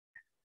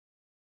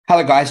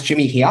Hello guys,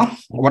 Jimmy here.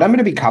 What I'm going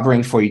to be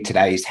covering for you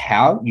today is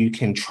how you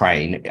can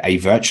train a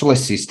virtual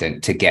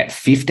assistant to get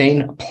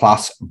 15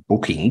 plus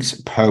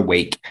bookings per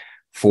week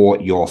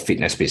for your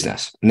fitness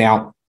business.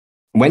 Now,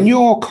 when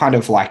you're kind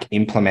of like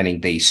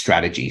implementing these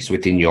strategies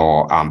within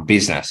your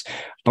business,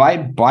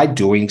 by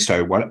doing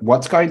so,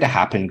 what's going to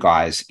happen,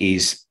 guys,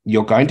 is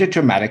you're going to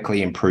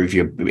dramatically improve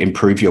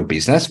your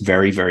business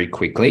very, very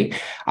quickly.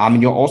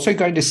 And you're also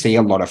going to see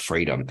a lot of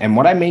freedom. And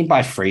what I mean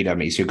by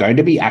freedom is you're going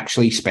to be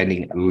actually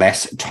spending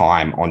less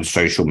time on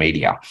social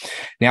media.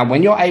 Now,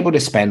 when you're able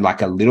to spend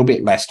like a little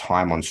bit less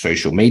time on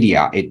social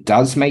media, it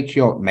does make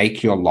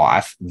your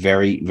life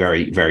very,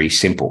 very, very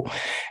simple.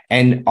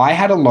 And I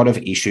had a lot of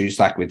issues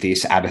like with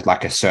this at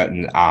like a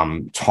certain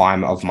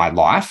time of my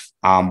life.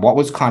 What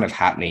was kind of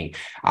happening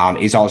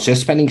is I was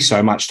just spending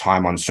so much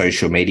time on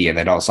social media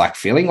that I was like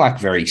feeling like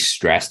very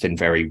stressed and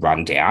very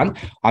run down.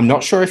 I'm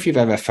not sure if you've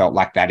ever felt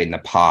like that in the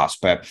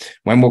past, but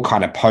when we're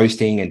kind of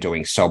posting and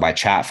doing Sell by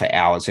Chat for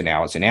hours and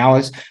hours and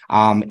hours,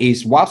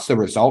 is whilst the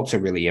results are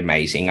really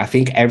amazing, I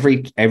think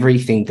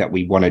everything that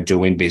we want to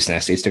do in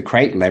business is to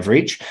create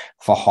leverage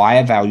for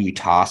higher value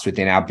tasks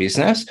within our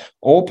business,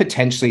 or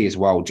potentially as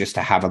well just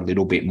to have a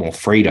little bit more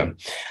freedom.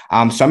 So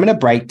I'm going to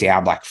break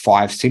down like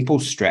 5 simple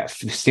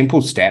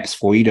steps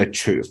for you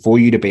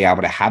to be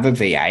able to have a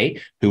VA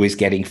who is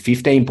getting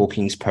 15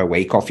 bookings per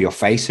week off your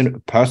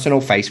personal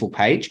Facebook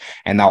page,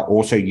 and they'll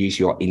also use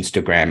your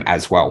Instagram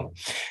as well.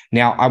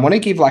 Now, I want to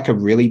give like a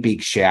really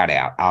big shout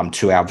out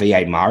to our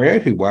VA Mario,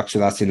 who works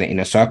with us in the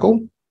Inner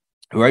Circle,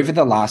 who over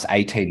the last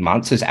 18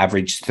 months has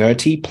averaged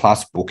 30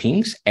 plus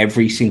bookings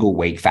every single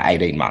week for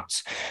 18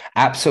 months.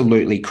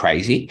 Absolutely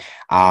crazy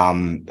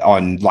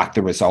on like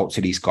the results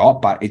that he's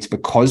got, but it's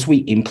because we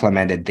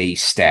implemented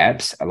these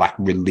steps like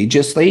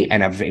religiously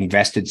and have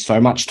invested so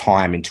much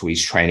time into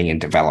his training and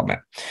development.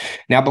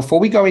 Now, before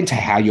we go into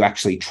how you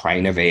actually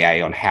train a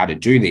VA on how to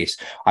do this,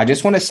 I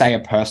just want to say a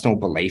personal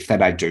belief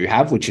that I do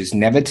have, which is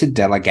never to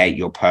delegate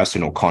your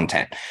personal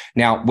content.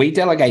 Now, we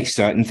delegate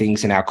certain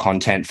things in our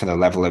content for the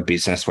level of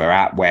business we're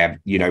at, where,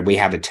 you know, we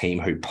have a team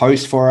who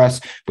posts for us,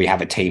 we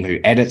have a team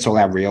who edits all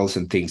our reels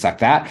and things like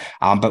that.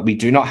 But we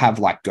do not have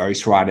like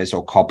ghostwriters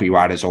or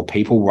copywriters or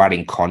people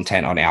writing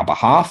content on our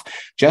behalf,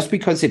 just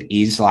because it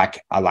is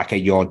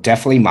you're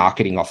definitely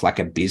marketing off like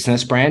a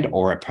business brand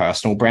or a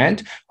personal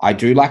brand. I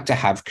do like to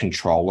have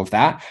control of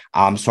that.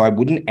 So I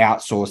wouldn't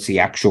outsource the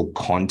actual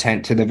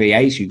content to the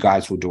VAs. You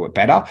guys will do it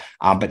better.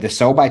 But the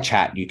Sell by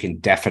Chat, you can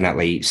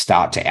definitely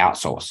start to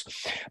outsource.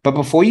 But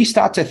before you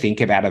start to think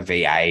about a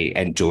VA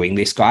and doing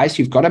this, guys,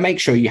 you've got to make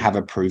sure you have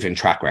a proven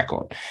track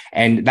record.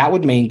 And that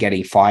would mean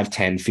getting 5,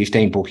 10,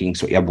 15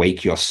 bookings a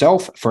week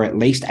yourself for at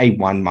least a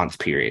 1 month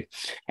period.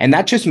 And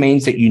that just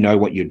means that you know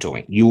what you're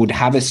doing. You would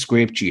have a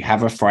script, you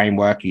have a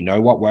framework, you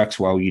know what works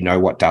well, you know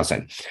what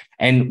doesn't.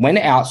 And when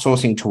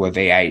outsourcing to a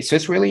VA, it's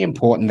just really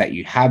important that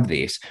you have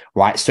this,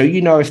 right? So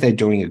you know if they're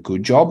doing a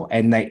good job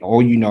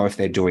or you know if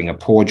they're doing a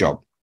poor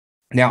job.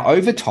 Now,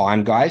 over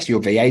time, guys, your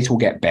VAs will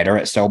get better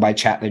at Sell by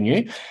Chat than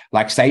you.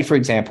 Like, say, for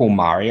example,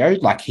 Mario,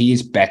 like he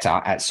is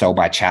better at Sell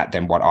by Chat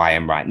than what I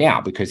am right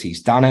now, because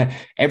he's done it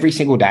every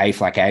single day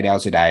for like 8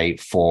 hours a day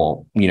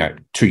for,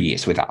 2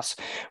 years with us,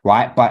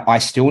 right? But I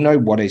still know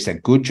what is a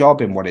good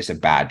job and what is a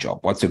bad job,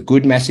 what's a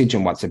good message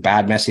and what's a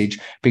bad message,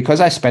 because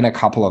I spent a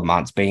couple of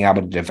months being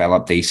able to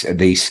develop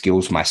these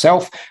skills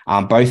myself,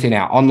 both in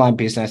our online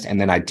business, and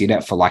then I did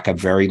it for like a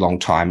very long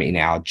time in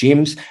our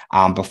gyms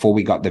before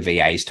we got the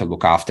VAs to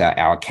look after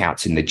our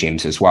accounts in the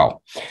gyms as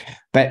well.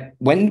 But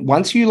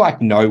once you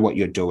know what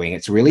you're doing,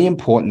 it's really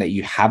important that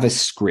you have a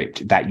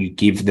script that you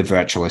give the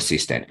virtual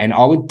assistant. And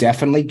I would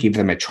definitely give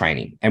them a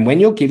training. And when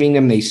you're giving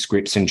them these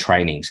scripts and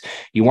trainings,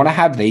 you want to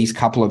have these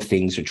couple of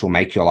things which will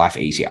make your life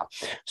easier.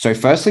 So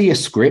firstly, a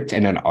script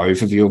and an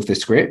overview of the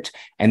script.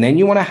 And then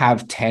you want to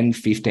have 10,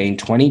 15,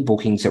 20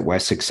 bookings that were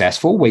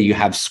successful, where you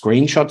have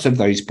screenshots of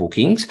those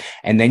bookings.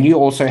 And then you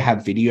also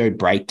have video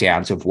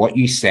breakdowns of what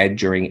you said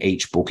during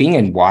each booking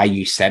and why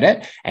you said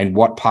it and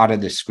what part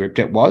of the script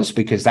it was,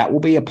 because that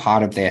will be a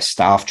part of their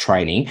staff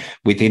training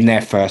within their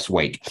first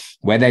week,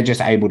 where they're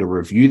just able to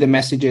review the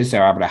messages,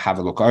 they're able to have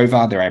a look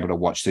over, they're able to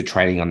watch the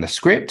training on the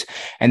script.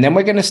 And then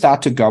we're going to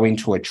start to go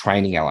into a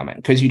training element,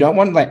 because you don't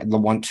want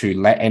to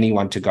let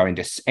anyone to go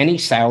into any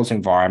sales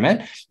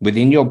environment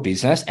within your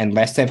business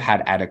unless they've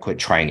had adequate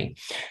training.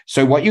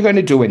 So what you're going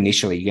to do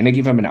initially, you're going to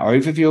give them an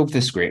overview of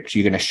the script.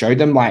 You're going to show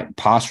them like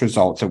past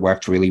results that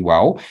worked really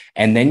well.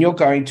 And then you're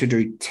going to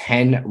do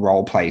 10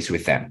 role plays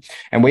with them.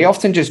 And we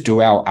often just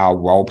do our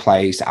role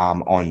plays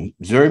on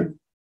Zoom.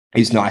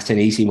 Is nice and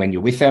easy when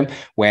you're with them,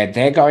 where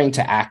they're going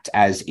to act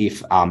as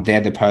if they're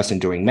the person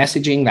doing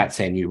messaging. That's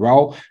their new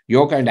role.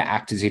 You're going to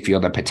act as if you're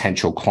the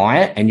potential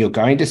client, and you're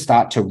going to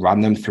start to run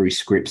them through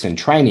scripts and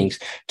trainings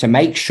to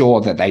make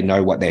sure that they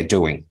know what they're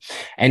doing.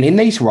 And in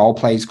these role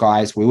plays,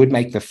 guys, we would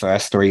make the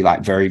first 3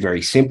 like very,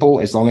 very simple.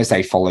 As long as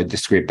they followed the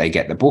script, they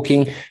get the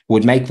booking.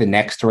 Would make the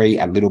next 3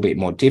 a little bit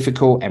more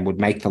difficult, and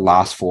would make the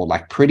last 4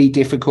 like pretty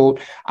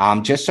difficult,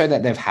 just so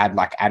that they've had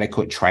like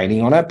adequate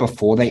training on it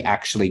before they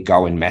actually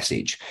go and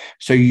message.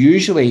 So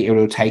usually it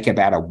will take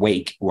about a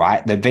week,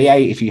 right? The VA,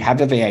 if you have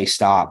the VA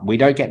start, we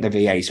don't get the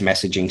VA's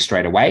messaging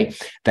straight away.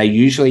 They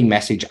usually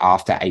message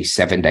after a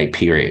 7-day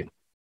period.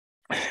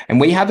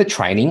 And we have a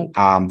training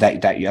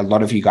that a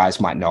lot of you guys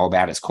might know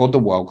about. It's called the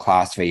World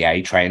Class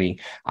VA Training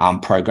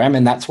Program.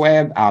 And that's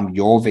where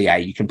your VA,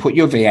 you can put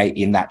your VA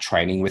in that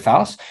training with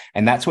us.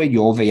 And that's where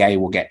your VA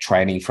will get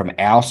training from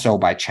our Sell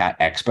by Chat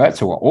experts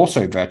who are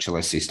also virtual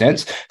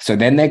assistants. So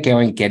then they're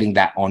getting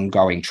that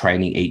ongoing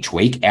training each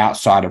week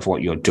outside of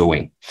what you're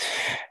doing.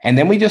 And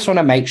then we just want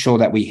to make sure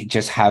that we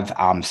just have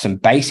some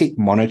basic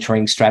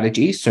monitoring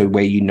strategies. So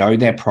where you know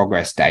their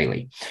progress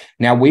daily.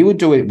 Now we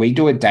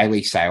do a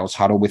daily sales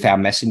huddle with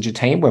our messenger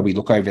team where we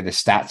look over the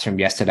stats from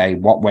yesterday,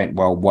 what went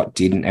well, what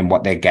didn't, and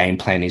what their game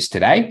plan is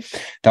today.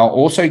 They'll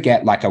also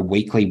get like a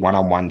weekly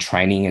one-on-one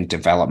training and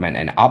development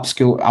and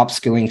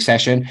upskilling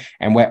session.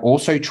 And we're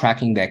also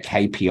tracking their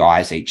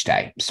KPIs each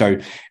day. So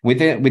with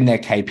their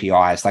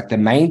KPIs, like the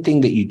main thing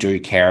that you do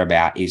care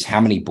about is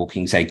how many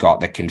bookings they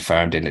got that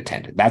confirmed and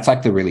attended. That's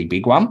like the really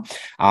big one.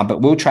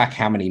 But we'll track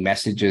how many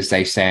messages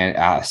they sent,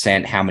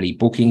 how many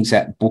bookings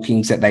that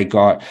they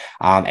got,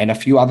 and a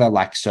few other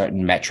like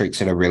certain metrics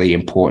that are really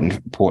important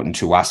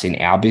to us in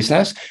our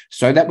business,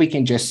 so that we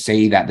can just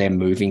see that they're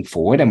moving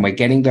forward and we're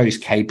getting those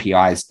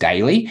KPIs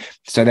daily,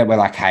 so that we're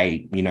like,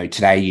 hey,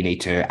 today you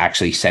need to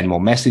actually send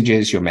more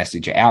messages. Your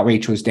messenger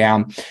outreach was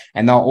down.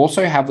 And they'll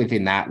also have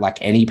within that like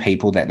any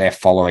people that they're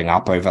following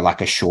up over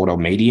like a short or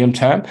medium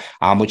term,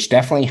 which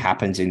definitely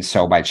happens in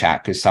Sell by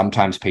Chat because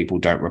sometimes people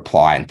don't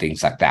reply and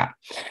things like that.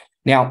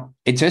 Now,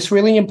 it's just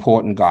really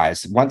important,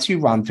 guys, once you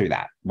run through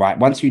that, right?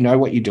 Once you know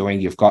what you're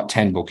doing, you've got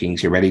 10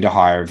 bookings, you're ready to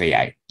hire a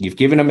VA. You've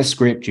given them a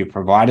script, you've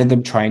provided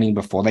them training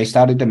before they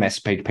started to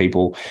message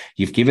people,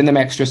 you've given them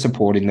extra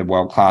support in the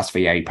world-class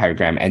VA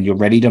program, and you're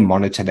ready to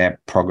monitor their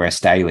progress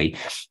daily.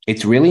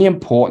 It's really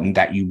important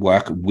that you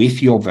work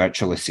with your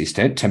virtual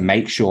assistant to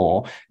make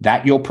sure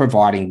that you're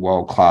providing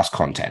world-class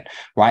content,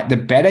 right? The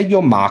better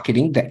your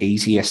marketing, the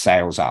easier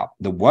sales are.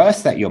 The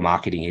worse that your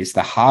marketing is,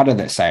 the harder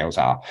that sales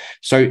are.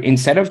 So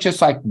instead of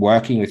just like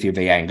working with your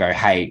VA and go,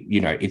 hey,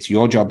 it's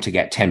your job to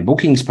get 10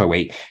 bookings per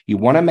week, you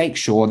want to make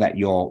sure that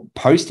you're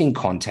posting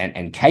content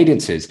and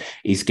cadences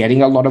is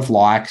getting a lot of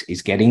likes,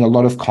 is getting a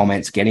lot of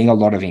comments, getting a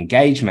lot of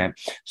engagement,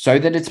 so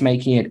that it's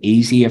making it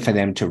easier for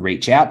them to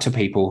reach out to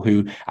people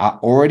who are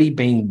already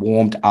being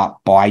warmed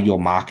up by your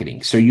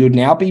marketing. So you'll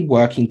now be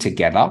working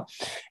together.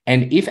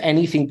 And if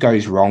anything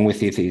goes wrong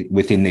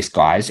within this,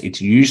 guys,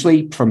 it's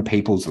usually from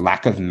people's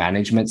lack of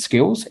management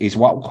skills is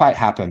what will quite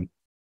happen.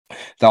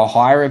 They'll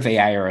hire a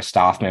VA or a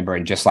staff member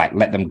and just like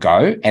let them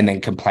go and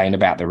then complain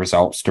about the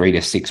results 3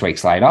 to 6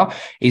 weeks later.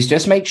 Is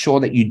just make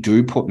sure that you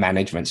do put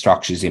management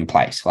structures in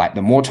place. Like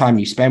the more time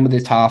you spend with the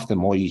staff, the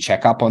more you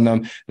check up on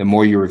them, the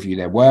more you review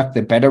their work,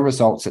 the better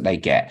results that they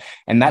get.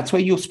 And that's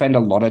where you'll spend a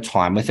lot of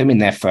time with them in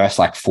their first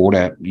like 4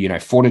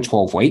 to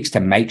 12 weeks to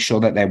make sure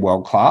that they're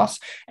world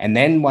class. And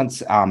then once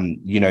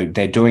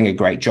they're doing a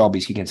great job,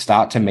 is you can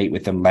start to meet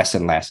with them less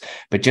and less.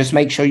 But just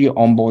make sure you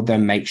onboard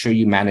them, make sure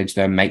you manage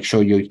them, make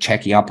sure you're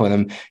checking up with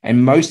them.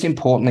 And most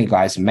importantly,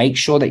 guys, make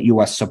sure that you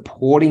are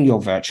supporting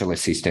your virtual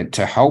assistant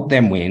to help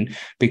them win,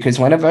 because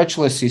when a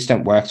virtual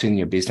assistant works in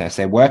your business,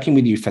 they're working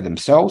with you for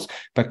themselves,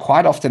 but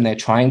quite often they're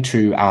trying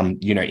to,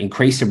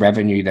 increase the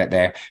revenue that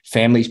their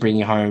family's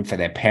bringing home for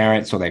their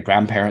parents or their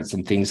grandparents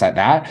and things like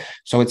that.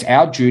 So it's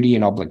our duty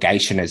and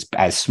obligation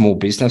as small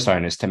business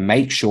owners to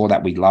make sure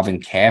that we love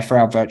and care for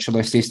our virtual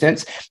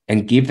assistants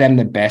and give them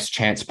the best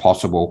chance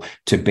possible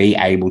to be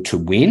able to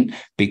win,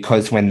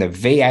 because when the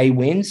VA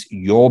wins,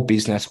 your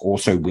business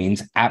also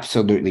wins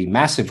absolutely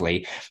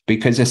massively,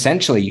 because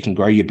essentially you can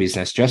grow your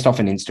business just off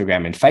an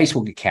Instagram and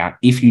Facebook account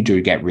if you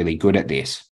do get really good at this.